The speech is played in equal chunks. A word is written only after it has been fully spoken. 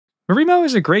Marimo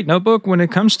is a great notebook when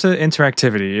it comes to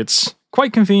interactivity. It's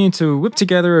quite convenient to whip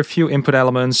together a few input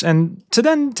elements and to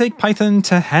then take Python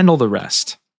to handle the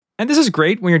rest. And this is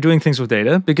great when you're doing things with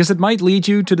data because it might lead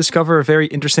you to discover a very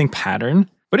interesting pattern.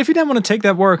 But if you then want to take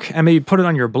that work and maybe put it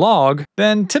on your blog,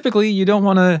 then typically you don't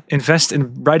want to invest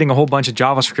in writing a whole bunch of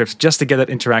JavaScript just to get that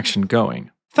interaction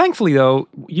going. Thankfully though,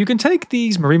 you can take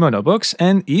these Marimo notebooks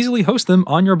and easily host them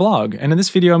on your blog, and in this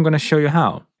video I'm going to show you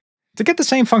how. To get the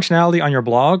same functionality on your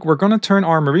blog, we're going to turn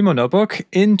our Marimo notebook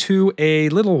into a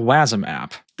little WASM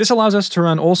app. This allows us to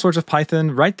run all sorts of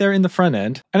Python right there in the front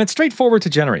end, and it's straightforward to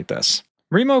generate this.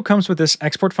 Marimo comes with this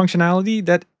export functionality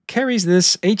that carries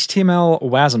this HTML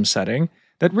WASM setting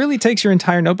that really takes your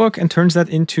entire notebook and turns that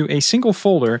into a single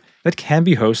folder that can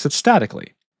be hosted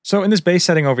statically. So in this base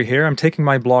setting over here, I'm taking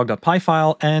my blog.py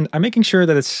file and I'm making sure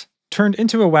that it's turned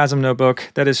into a WASM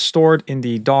notebook that is stored in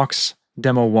the docs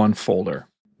demo1 folder.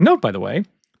 Note, by the way,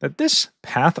 that this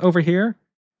path over here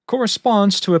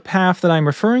corresponds to a path that I'm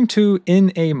referring to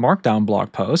in a Markdown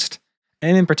blog post,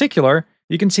 and in particular,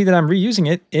 you can see that I'm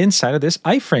reusing it inside of this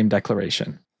iframe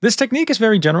declaration. This technique is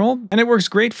very general, and it works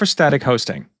great for static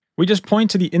hosting. We just point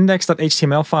to the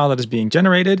index.html file that is being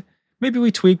generated. Maybe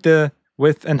we tweak the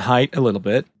width and height a little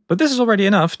bit, but this is already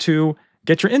enough to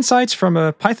get your insights from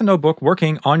a Python notebook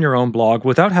working on your own blog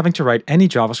without having to write any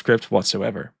JavaScript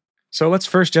whatsoever. So let's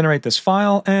first generate this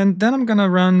file, and then I'm going to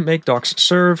run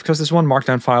makedocs-serve because this one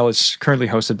Markdown file is currently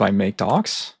hosted by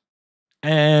makedocs.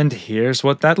 And here's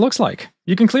what that looks like.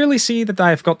 You can clearly see that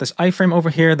I've got this iframe over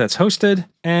here that's hosted,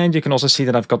 and you can also see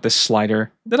that I've got this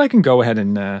slider that I can go ahead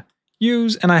and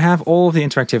use, and I have all of the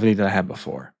interactivity that I had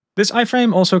before. This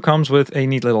iframe also comes with a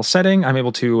neat little setting. I'm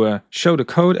able to show the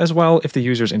code as well. If the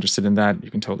user is interested in that,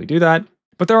 you can totally do that.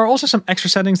 But there are also some extra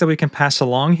settings that we can pass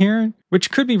along here, which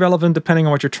could be relevant depending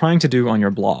on what you're trying to do on your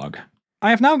blog.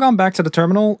 I have now gone back to the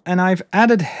terminal and I've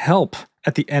added help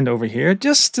at the end over here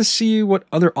just to see what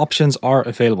other options are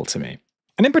available to me.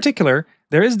 And in particular,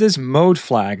 there is this mode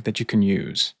flag that you can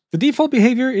use. The default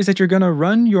behavior is that you're going to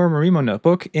run your Marimo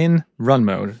notebook in run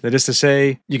mode. That is to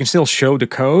say, you can still show the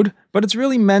code, but it's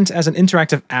really meant as an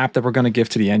interactive app that we're going to give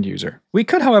to the end user. We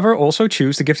could, however, also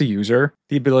choose to give the user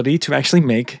the ability to actually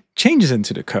make changes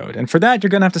into the code. And for that, you're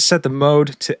going to have to set the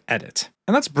mode to edit.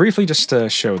 And let's briefly just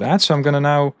show that. So I'm going to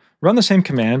now run the same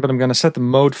command, but I'm going to set the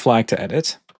mode flag to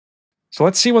edit. So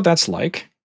let's see what that's like.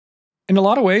 In a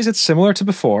lot of ways, it's similar to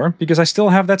before, because I still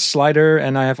have that slider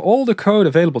and I have all the code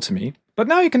available to me. But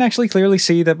now you can actually clearly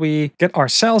see that we get our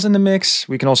cells in the mix.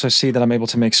 We can also see that I'm able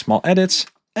to make small edits.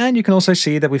 And you can also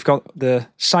see that we've got the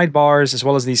sidebars as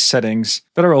well as these settings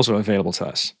that are also available to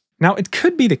us. Now, it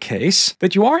could be the case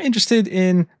that you are interested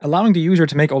in allowing the user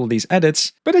to make all of these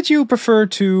edits, but that you prefer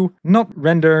to not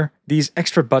render these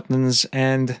extra buttons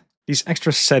and these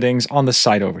extra settings on the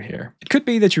side over here. It could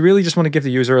be that you really just want to give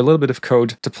the user a little bit of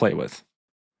code to play with.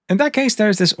 In that case,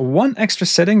 there's this one extra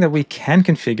setting that we can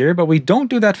configure, but we don't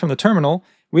do that from the terminal.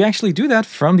 We actually do that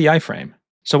from the iframe.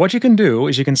 So what you can do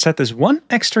is you can set this one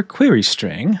extra query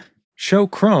string, show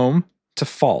Chrome, to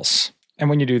false. And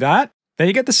when you do that, then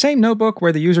you get the same notebook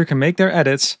where the user can make their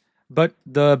edits, but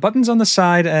the buttons on the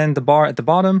side and the bar at the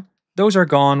bottom, those are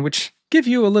gone, which give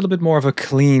you a little bit more of a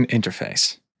clean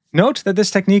interface. Note that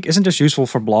this technique isn't just useful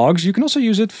for blogs, you can also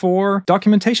use it for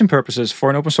documentation purposes for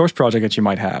an open source project that you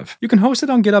might have. You can host it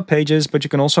on GitHub pages, but you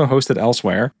can also host it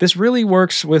elsewhere. This really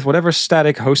works with whatever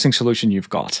static hosting solution you've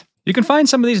got. You can find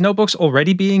some of these notebooks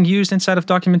already being used inside of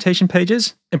documentation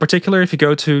pages. In particular, if you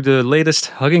go to the latest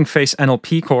Hugging Face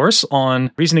NLP course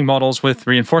on reasoning models with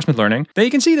reinforcement learning, then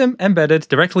you can see them embedded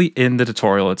directly in the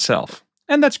tutorial itself.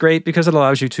 And that's great because it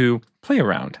allows you to play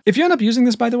around. If you end up using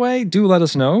this, by the way, do let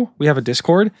us know. We have a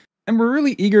Discord, and we're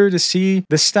really eager to see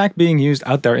this stack being used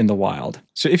out there in the wild.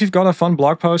 So if you've got a fun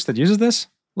blog post that uses this,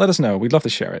 let us know. We'd love to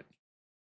share it.